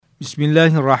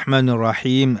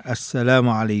Bismillahirrahmanirrahim.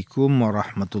 Assalamualaikum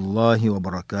warahmatullahi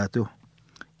wabarakatuh.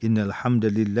 Innal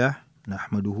hamdalillah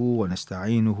nahmaduhu wa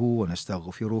nasta'inuhu wa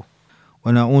nastaghfiruh wa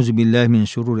na'udzu billahi min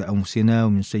shururi anfusina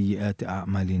wa min sayyiati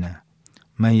a'malina.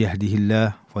 Man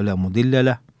yahdihillahu fala mudilla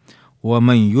lahu wa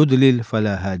man yudlil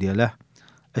fala hadiya lahu.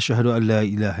 Asyhadu an la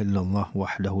ilaha illallah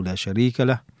wahdahu la syarika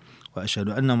lah wa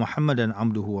asyhadu anna Muhammadan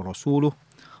abduhu wa rasuluh.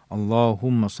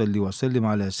 Allahumma salli wa sallim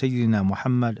ala sayyidina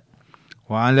Muhammad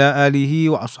wa ala alihi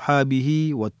wa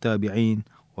ashabihi wa tabi'in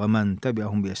wa man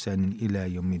tabi'ahum bi ihsanin ila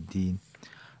yaumiddin.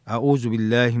 A'udzu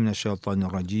billahi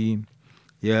minasyaitonir rajim.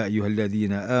 Ya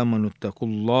ayyuhalladzina amanu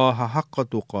taqullaha haqqa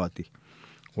tuqatih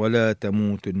wa la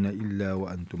tamutunna illa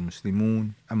wa antum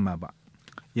muslimun. Amma ba'd.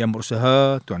 Yang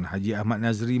berusaha Tuan Haji Ahmad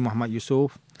Nazri Muhammad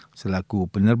Yusof selaku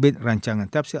penerbit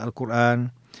rancangan tafsir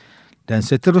Al-Quran, dan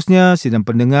seterusnya sidang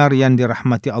pendengar yang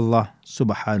dirahmati Allah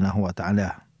Subhanahu wa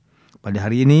taala. Pada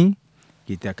hari ini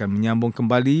kita akan menyambung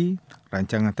kembali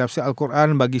rancangan tafsir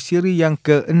Al-Quran bagi siri yang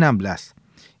ke-16.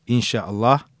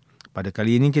 Insya-Allah pada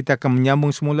kali ini kita akan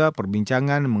menyambung semula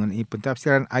perbincangan mengenai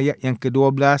pentafsiran ayat yang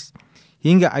ke-12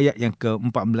 hingga ayat yang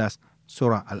ke-14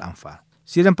 surah Al-Anfal.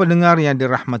 Sidang pendengar yang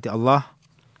dirahmati Allah,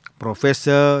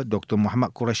 Profesor Dr.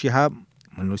 Muhammad Quraisy Shihab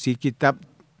menerusi kitab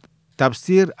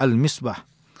Tafsir Al-Misbah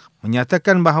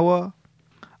menyatakan bahawa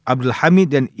Abdul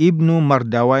Hamid dan Ibnu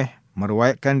Mardawai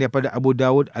meriwayatkan daripada Abu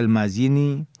Daud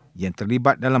Al-Mazini yang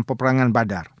terlibat dalam peperangan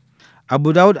Badar.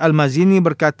 Abu Daud Al-Mazini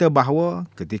berkata bahawa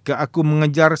ketika aku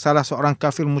mengejar salah seorang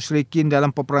kafir musyrikin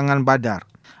dalam peperangan Badar,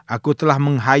 aku telah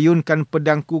menghayunkan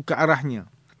pedangku ke arahnya,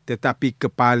 tetapi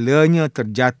kepalanya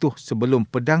terjatuh sebelum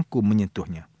pedangku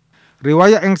menyentuhnya.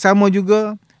 Riwayat yang sama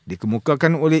juga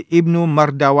dikemukakan oleh Ibnu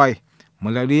Mardawai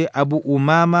melalui Abu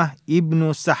Umamah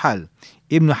Ibnu Sahal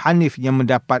Ibnu Hanif yang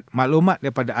mendapat maklumat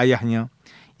daripada ayahnya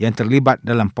yang terlibat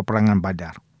dalam peperangan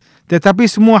Badar. Tetapi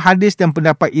semua hadis dan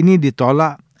pendapat ini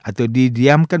ditolak atau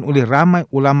didiamkan oleh ramai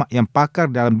ulama yang pakar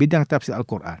dalam bidang tafsir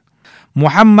Al-Quran.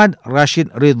 Muhammad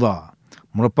Rashid Ridha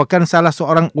merupakan salah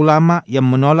seorang ulama yang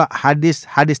menolak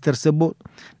hadis-hadis tersebut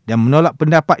dan menolak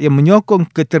pendapat yang menyokong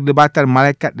keterlibatan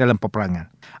malaikat dalam peperangan,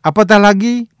 apatah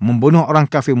lagi membunuh orang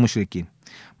kafir musyrikin.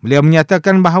 Beliau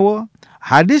menyatakan bahawa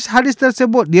hadis-hadis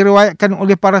tersebut diriwayatkan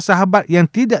oleh para sahabat yang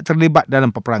tidak terlibat dalam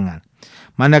peperangan,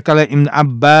 manakala Ibn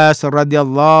Abbas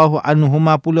radhiyallahu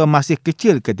anhuma pula masih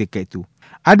kecil ketika itu.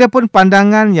 Adapun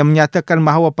pandangan yang menyatakan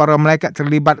bahawa para malaikat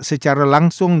terlibat secara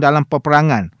langsung dalam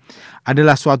peperangan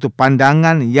adalah suatu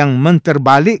pandangan yang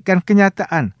menterbalikkan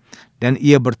kenyataan, dan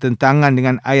ia bertentangan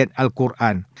dengan ayat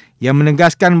Al-Quran yang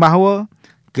menegaskan bahawa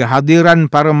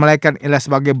kehadiran para malaikat ialah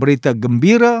sebagai berita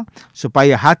gembira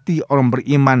supaya hati orang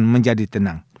beriman menjadi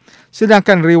tenang.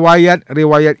 Sedangkan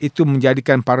riwayat-riwayat itu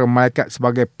menjadikan para malaikat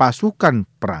sebagai pasukan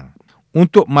perang.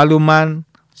 Untuk makluman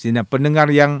sidang pendengar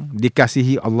yang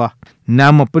dikasihi Allah,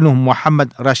 nama penuh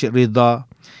Muhammad Rashid Ridha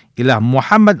ialah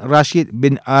Muhammad Rashid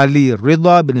bin Ali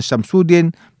Ridha bin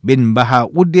Samsuddin bin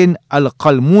Bahauddin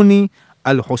Al-Qalmuni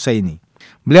Al-Husaini.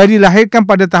 Beliau dilahirkan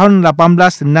pada tahun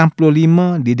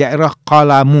 1865 di daerah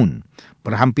Qalamun,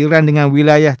 berhampiran dengan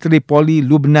wilayah Tripoli,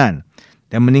 Lubnan,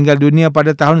 dan meninggal dunia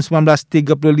pada tahun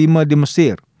 1935 di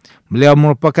Mesir. Beliau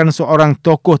merupakan seorang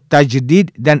tokoh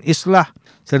tajdid dan islah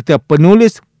serta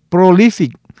penulis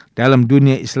prolifik dalam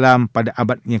dunia Islam pada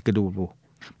abad yang ke-20.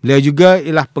 Beliau juga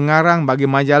ialah pengarang bagi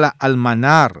majalah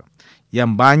Al-Manar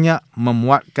yang banyak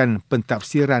memuatkan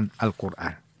pentafsiran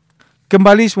Al-Quran.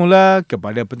 Kembali semula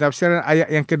kepada pentafsiran ayat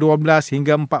yang ke-12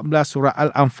 hingga 14 surah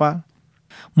Al-Anfal.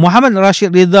 Muhammad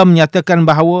Rashid Ridha menyatakan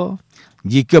bahawa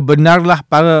jika benarlah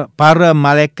para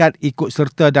malaikat ikut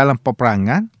serta dalam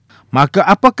peperangan, maka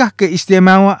apakah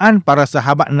keistimewaan para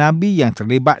sahabat Nabi yang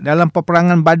terlibat dalam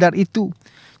peperangan Badar itu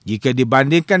jika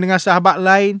dibandingkan dengan sahabat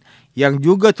lain yang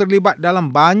juga terlibat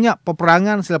dalam banyak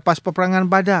peperangan selepas peperangan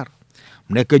Badar?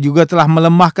 Mereka juga telah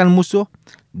melemahkan musuh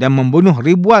dan membunuh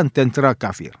ribuan tentera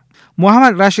kafir.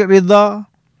 Muhammad Rashid Ridha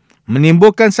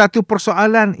menimbulkan satu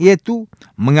persoalan, iaitu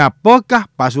mengapakah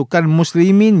pasukan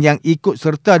muslimin yang ikut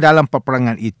serta dalam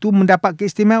peperangan itu mendapat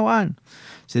keistimewaan,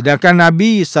 sedangkan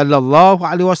Nabi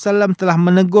SAW telah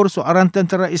menegur seorang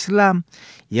tentera Islam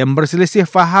yang berselisih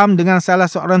faham dengan salah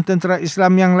seorang tentera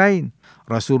Islam yang lain.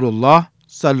 Rasulullah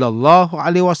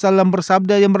SAW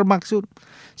bersabda yang bermaksud,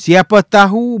 siapa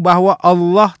tahu bahawa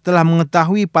Allah telah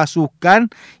mengetahui pasukan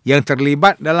yang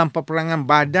terlibat dalam peperangan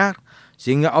Badar,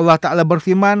 sehingga Allah Ta'ala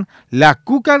berfirman,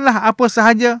 lakukanlah apa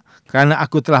sahaja kerana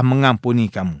aku telah mengampuni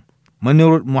kamu.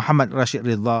 Menurut Muhammad Rashid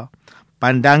Ridha,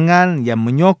 pandangan yang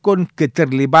menyokong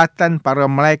keterlibatan para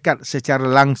malaikat secara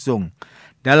langsung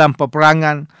dalam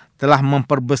peperangan telah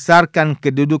memperbesarkan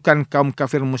kedudukan kaum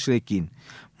kafir musyrikin.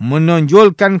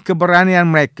 menonjolkan keberanian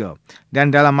mereka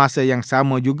dan dalam masa yang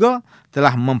sama juga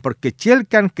telah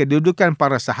memperkecilkan kedudukan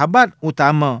para sahabat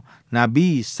utama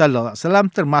Nabi sallallahu alaihi wasallam,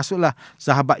 termasuklah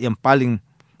sahabat yang paling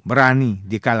berani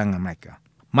di kalangan mereka.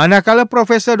 Manakala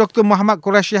Profesor Dr. Muhammad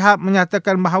Quraish Shihab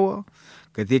menyatakan bahawa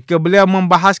ketika beliau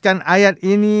membahaskan ayat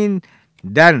ini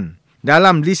dan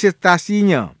dalam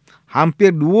disertasinya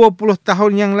hampir 20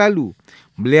 tahun yang lalu,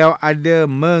 beliau ada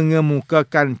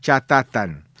mengemukakan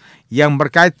catatan yang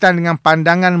berkaitan dengan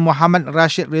pandangan Muhammad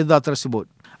Rashid Ridha tersebut.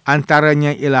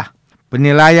 Antaranya ialah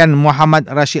penilaian Muhammad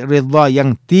Rashid Ridha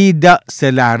yang tidak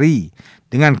selari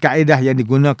dengan kaedah yang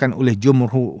digunakan oleh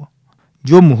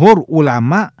jumhur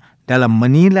ulama dalam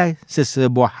menilai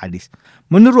sesebuah hadis.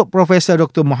 Menurut Profesor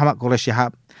Dr. Muhammad Quraish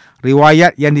Shihab,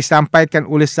 riwayat yang disampaikan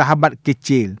oleh sahabat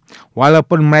kecil,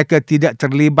 walaupun mereka tidak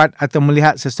terlibat atau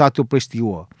melihat sesuatu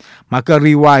peristiwa, maka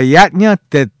riwayatnya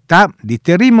tetap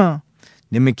diterima.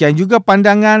 Demikian juga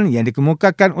pandangan yang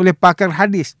dikemukakan oleh pakar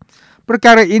hadis.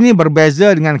 Perkara ini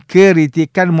berbeza dengan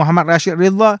kritikan Muhammad Rashid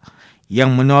Ridha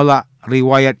yang menolak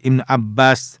riwayat Ibn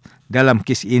Abbas dalam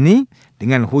kes ini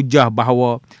dengan hujah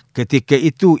bahawa ketika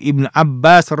itu Ibn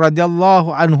Abbas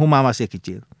radhiyallahu anhuma masih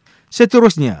kecil.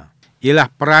 Seterusnya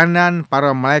ialah peranan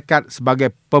para malaikat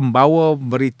sebagai pembawa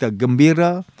berita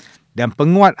gembira dan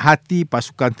penguat hati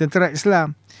pasukan tentera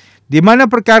Islam, di mana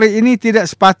perkara ini tidak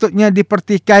sepatutnya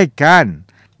dipertikaikan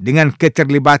dengan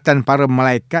keterlibatan para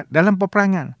malaikat dalam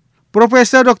peperangan.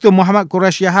 Profesor Dr. Muhammad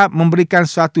Quraish Shihab memberikan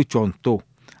suatu contoh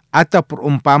atau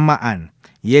perumpamaan,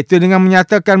 iaitu dengan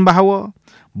menyatakan bahawa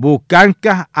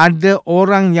bukankah ada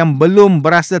orang yang belum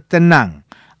berasa tenang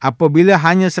apabila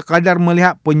hanya sekadar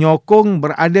melihat penyokong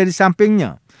berada di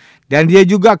sampingnya, dan dia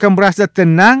juga akan berasa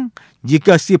tenang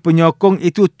jika si penyokong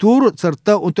itu turut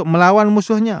serta untuk melawan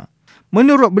musuhnya.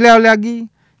 Menurut beliau lagi,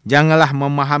 janganlah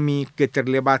memahami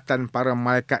keterlibatan para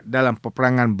malaikat dalam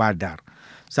peperangan Badar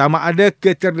sama ada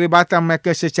keterlibatan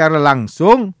mereka secara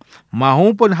langsung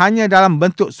maupun hanya dalam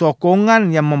bentuk sokongan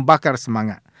yang membakar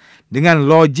semangat dengan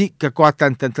logik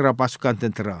kekuatan tentera pasukan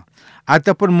tentera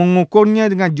ataupun mengukurnya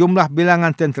dengan jumlah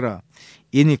bilangan tentera.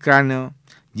 Ini kerana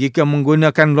jika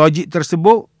menggunakan logik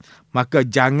tersebut, maka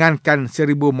jangankan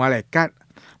 1000 malaikat,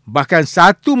 bahkan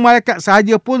 1 malaikat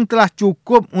sahaja pun telah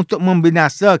cukup untuk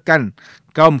membinasakan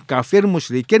kaum kafir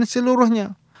musyrikin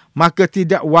seluruhnya. Maka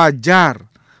tidak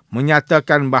wajar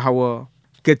menyatakan bahawa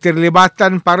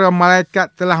keterlibatan para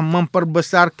malaikat telah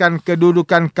memperbesarkan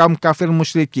kedudukan kaum kafir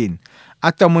musyrikin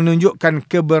atau menunjukkan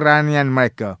keberanian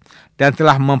mereka dan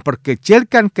telah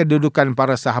memperkecilkan kedudukan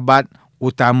para sahabat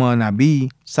utama Nabi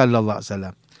sallallahu alaihi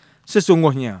wasallam.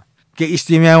 Sesungguhnya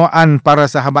keistimewaan para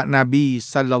sahabat Nabi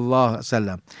sallallahu alaihi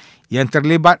wasallam yang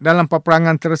terlibat dalam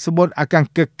peperangan tersebut akan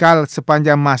kekal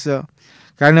sepanjang masa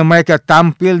kerana mereka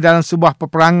tampil dalam sebuah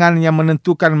peperangan yang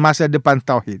menentukan masa depan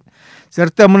tauhid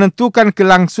serta menentukan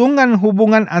kelangsungan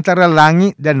hubungan antara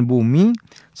langit dan bumi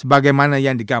sebagaimana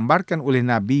yang digambarkan oleh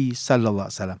Nabi sallallahu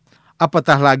alaihi wasallam.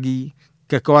 Apatah lagi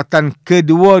kekuatan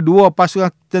kedua-dua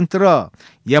pasukan tentera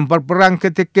yang berperang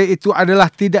ketika itu adalah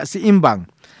tidak seimbang.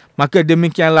 Maka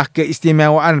demikianlah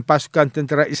keistimewaan pasukan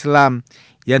tentera Islam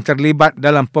yang terlibat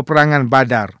dalam peperangan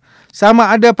Badar. Sama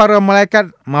ada para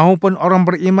malaikat maupun orang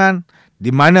beriman,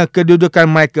 di mana kedudukan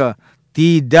mereka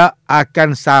tidak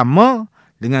akan sama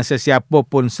dengan sesiapa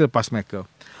pun selepas mereka.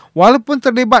 Walaupun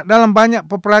terlibat dalam banyak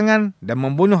peperangan dan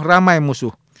membunuh ramai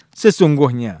musuh,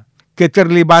 sesungguhnya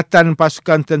keterlibatan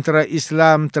pasukan tentera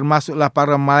Islam termasuklah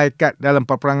para malaikat dalam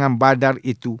peperangan Badar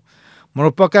itu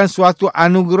merupakan suatu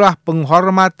anugerah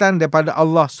penghormatan daripada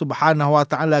Allah Subhanahu Wa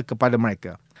Taala kepada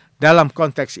mereka. Dalam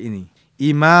konteks ini,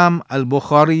 Imam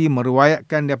Al-Bukhari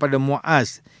meriwayatkan daripada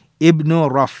Muaz ibnu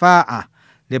Rafa'ah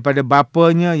daripada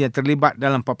bapanya yang terlibat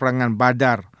dalam peperangan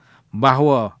Badar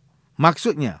bahawa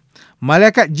maksudnya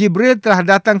malaikat Jibril telah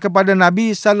datang kepada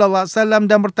Nabi sallallahu alaihi wasallam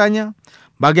dan bertanya,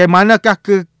 bagaimanakah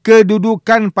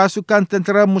kedudukan pasukan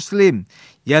tentera muslim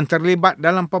yang terlibat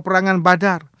dalam peperangan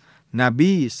Badar?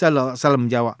 Nabi sallallahu alaihi wasallam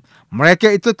menjawab,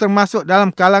 mereka itu termasuk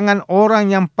dalam kalangan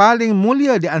orang yang paling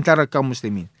mulia di antara kaum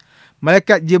muslimin.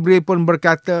 Malaikat Jibril pun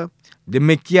berkata,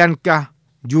 demikianlah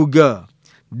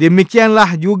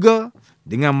juga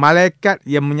dengan malaikat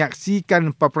yang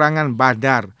menyaksikan peperangan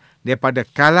Badar daripada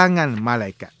kalangan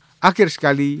malaikat. Akhir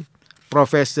sekali,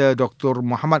 Profesor Dr.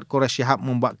 Muhammad Quraish Shihab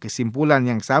membuat kesimpulan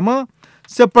yang sama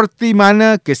seperti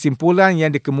mana kesimpulan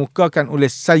yang dikemukakan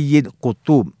oleh Sayyid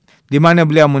Qutb, di mana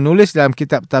beliau menulis dalam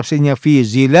kitab tafsirnya Fi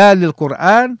Zilalil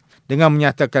Quran dengan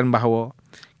menyatakan bahawa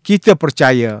kita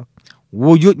percaya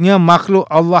wujudnya makhluk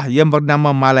Allah yang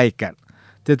bernama malaikat,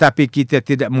 tetapi kita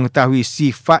tidak mengetahui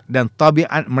sifat dan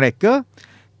tabiat mereka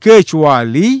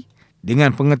kecuali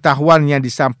dengan pengetahuan yang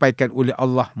disampaikan oleh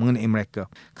Allah mengenai mereka.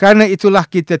 Kerana itulah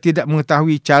kita tidak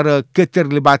mengetahui cara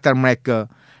keterlibatan mereka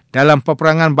dalam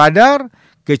peperangan Badar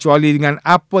kecuali dengan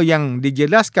apa yang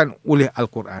dijelaskan oleh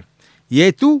Al-Quran,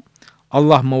 iaitu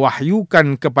Allah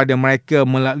mewahyukan kepada mereka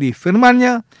melalui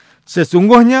firman-Nya,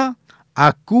 sesungguhnya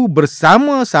aku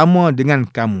bersama-sama dengan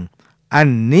kamu.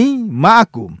 Anni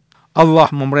ma'akum. Allah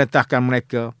memerintahkan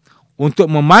mereka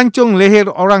untuk memancung leher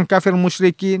orang kafir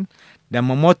musyrikin dan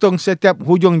memotong setiap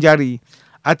hujung jari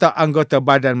atau anggota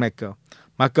badan mereka.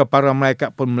 Maka para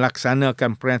malaikat pun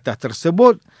melaksanakan perintah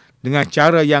tersebut dengan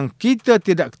cara yang kita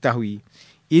tidak ketahui.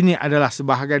 Ini adalah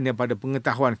sebahagian daripada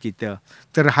pengetahuan kita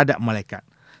terhadap malaikat.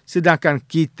 Sedangkan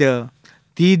kita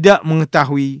tidak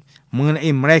mengetahui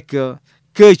mengenai mereka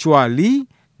kecuali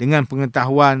dengan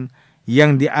pengetahuan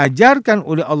yang diajarkan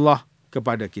oleh Allah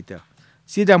kepada kita.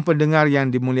 Sidang pendengar yang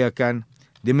dimuliakan,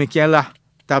 demikianlah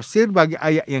tafsir bagi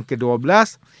ayat yang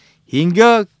ke-12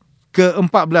 hingga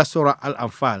ke-14 surah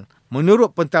Al-Anfal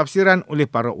menurut pentafsiran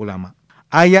oleh para ulama.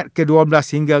 Ayat ke-12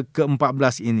 hingga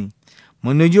ke-14 ini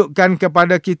menunjukkan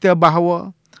kepada kita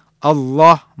bahawa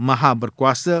Allah Maha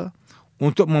Berkuasa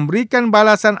untuk memberikan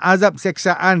balasan azab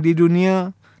seksaan di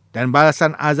dunia dan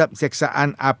balasan azab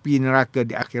seksaan api neraka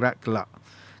di akhirat kelak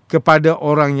kepada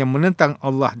orang yang menentang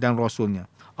Allah dan Rasul-Nya.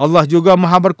 Allah juga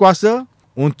Maha Berkuasa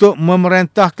untuk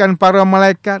memerintahkan para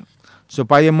malaikat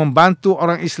supaya membantu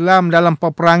orang Islam dalam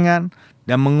peperangan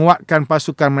dan menguatkan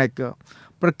pasukan mereka.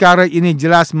 Perkara ini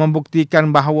jelas membuktikan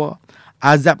bahawa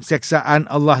azab seksaan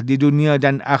Allah di dunia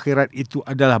dan akhirat itu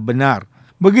adalah benar.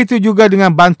 Begitu juga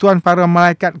dengan bantuan para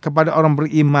malaikat kepada orang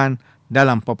beriman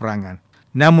dalam peperangan.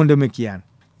 Namun demikian,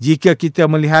 jika kita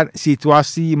melihat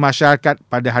situasi masyarakat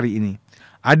pada hari ini,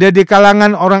 ada di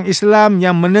kalangan orang Islam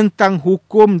yang menentang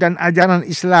hukum dan ajaran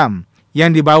Islam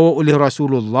yang dibawa oleh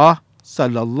Rasulullah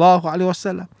sallallahu alaihi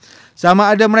wasallam. Sama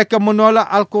ada mereka menolak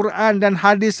Al-Quran dan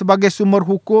hadis sebagai sumber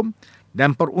hukum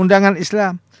dan perundangan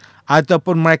Islam,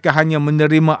 ataupun mereka hanya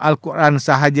menerima Al-Quran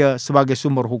sahaja sebagai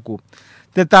sumber hukum.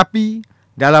 Tetapi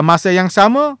dalam masa yang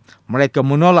sama, mereka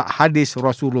menolak hadis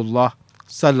Rasulullah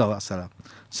sallallahu alaihi wasallam.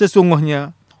 Sesungguhnya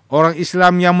orang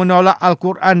Islam yang menolak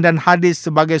Al-Quran dan hadis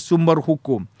sebagai sumber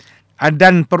hukum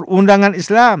dan perundangan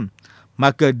Islam,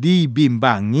 maka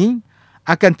dibimbangi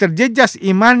akan terjejas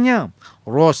imannya,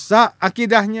 rosak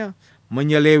akidahnya,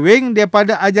 menyeleweng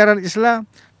daripada ajaran Islam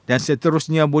dan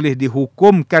seterusnya boleh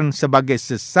dihukumkan sebagai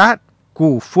sesat,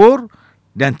 kufur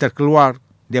dan terkeluar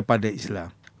daripada Islam.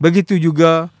 Begitu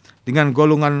juga dengan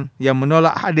golongan yang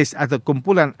menolak hadis atau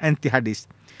kumpulan anti hadis,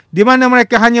 di mana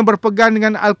mereka hanya berpegang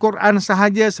dengan Al-Quran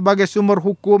sahaja sebagai sumber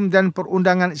hukum dan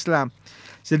perundangan Islam.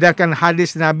 Sedangkan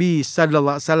hadis Nabi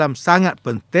sallallahu alaihi wasallam sangat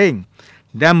penting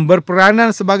dan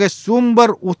berperanan sebagai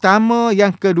sumber utama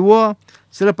yang kedua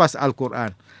selepas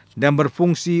Al-Quran dan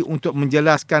berfungsi untuk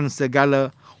menjelaskan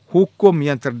segala hukum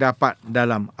yang terdapat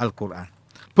dalam Al-Quran.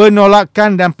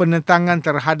 Penolakan dan penentangan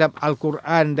terhadap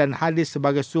Al-Quran dan hadis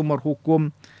sebagai sumber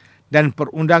hukum dan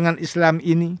perundangan Islam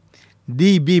ini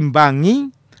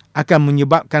dibimbangi akan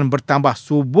menyebabkan bertambah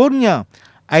suburnya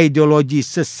ideologi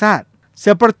sesat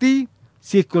seperti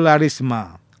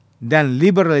sekularisme dan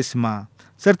liberalisme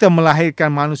serta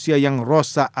melahirkan manusia yang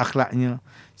rosak akhlaknya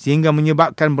sehingga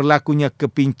menyebabkan berlakunya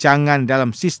kepincangan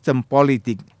dalam sistem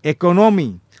politik,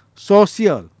 ekonomi,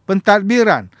 sosial,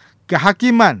 pentadbiran,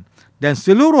 kehakiman dan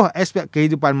seluruh aspek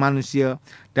kehidupan manusia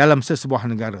dalam sesebuah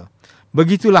negara.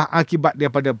 Begitulah akibat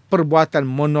daripada perbuatan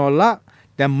menolak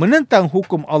dan menentang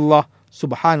hukum Allah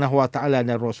Subhanahu wa ta'ala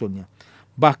dan Rasulnya.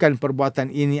 Bahkan perbuatan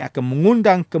ini akan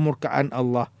mengundang kemurkaan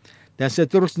Allah dan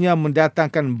seterusnya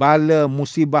mendatangkan bala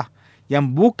musibah yang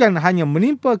bukan hanya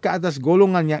menimpa ke atas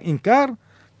golongan yang ingkar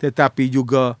tetapi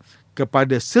juga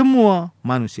kepada semua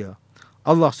manusia.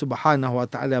 Allah Subhanahu wa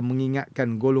ta'ala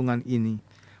mengingatkan golongan ini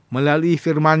melalui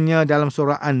firman-Nya dalam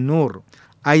surah An-Nur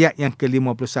ayat yang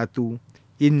ke-51.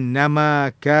 Innama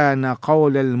kana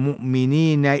qaulal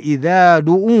mu'minina idza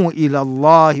du'u ila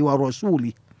Allah wa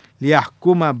rasulih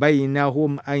liyahkuma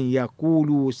bainahum an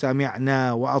yaqulu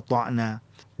sami'na wa ata'na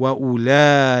wa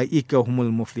ulaika humul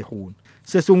muflihun.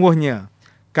 Sesungguhnya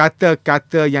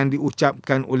kata-kata yang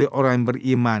diucapkan oleh orang yang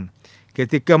beriman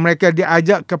ketika mereka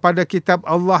diajak kepada kitab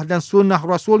Allah dan sunnah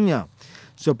Rasulnya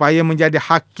supaya menjadi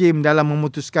hakim dalam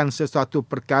memutuskan sesuatu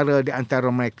perkara di antara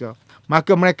mereka,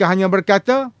 maka mereka hanya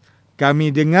berkata, kami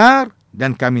dengar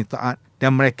dan kami taat,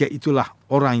 dan mereka itulah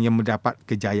orang yang mendapat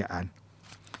kejayaan.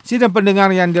 Sidang pendengar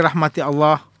yang dirahmati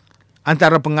Allah,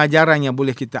 antara pengajaran yang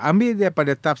boleh kita ambil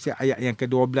daripada tafsir ayat yang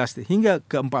ke-12 hingga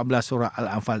ke-14 surah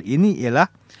Al-Anfal ini ialah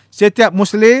setiap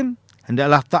Muslim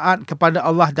hendaklah taat kepada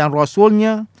Allah dan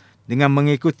Rasul-Nya dengan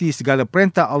mengikuti segala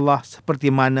perintah Allah seperti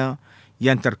mana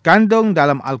yang terkandung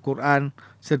dalam Al-Quran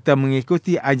serta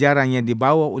mengikuti ajaran yang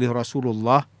dibawa oleh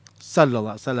Rasulullah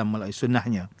sallallahu alaihi wasallam melalui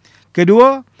sunnahnya.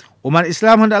 Kedua, umat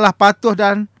Islam hendaklah patuh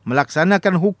dan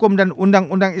melaksanakan hukum dan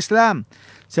undang-undang Islam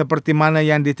seperti mana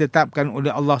yang ditetapkan oleh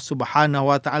Allah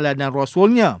Subhanahu wa taala dan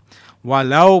Rasulnya,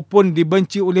 walaupun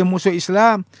dibenci oleh musuh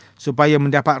Islam, supaya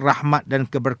mendapat rahmat dan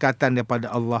keberkatan daripada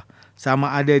Allah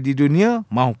sama ada di dunia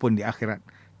maupun di akhirat.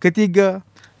 Ketiga,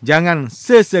 jangan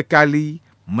sesekali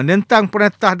menentang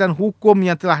perintah dan hukum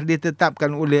yang telah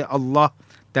ditetapkan oleh Allah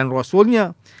dan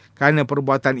Rasulnya, kerana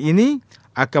perbuatan ini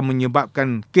akan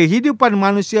menyebabkan kehidupan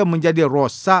manusia menjadi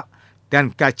rosak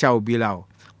dan kacau bilau,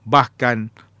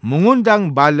 bahkan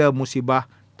mengundang bala musibah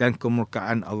dan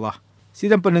kemurkaan Allah.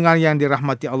 Sidang pendengar yang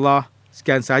dirahmati Allah,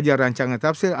 sekian sahaja rancangan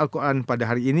tafsir Al-Quran pada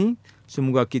hari ini.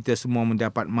 Semoga kita semua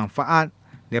mendapat manfaat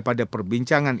daripada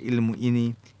perbincangan ilmu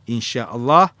ini.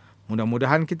 InsyaAllah,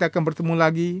 mudah-mudahan kita akan bertemu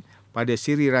lagi pada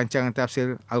siri rancangan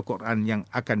tafsir Al-Quran yang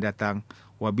akan datang.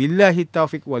 Wabillahi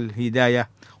taufiq wal hidayah.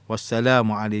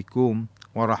 Wassalamualaikum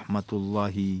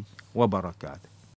warahmatullahi wabarakatuh.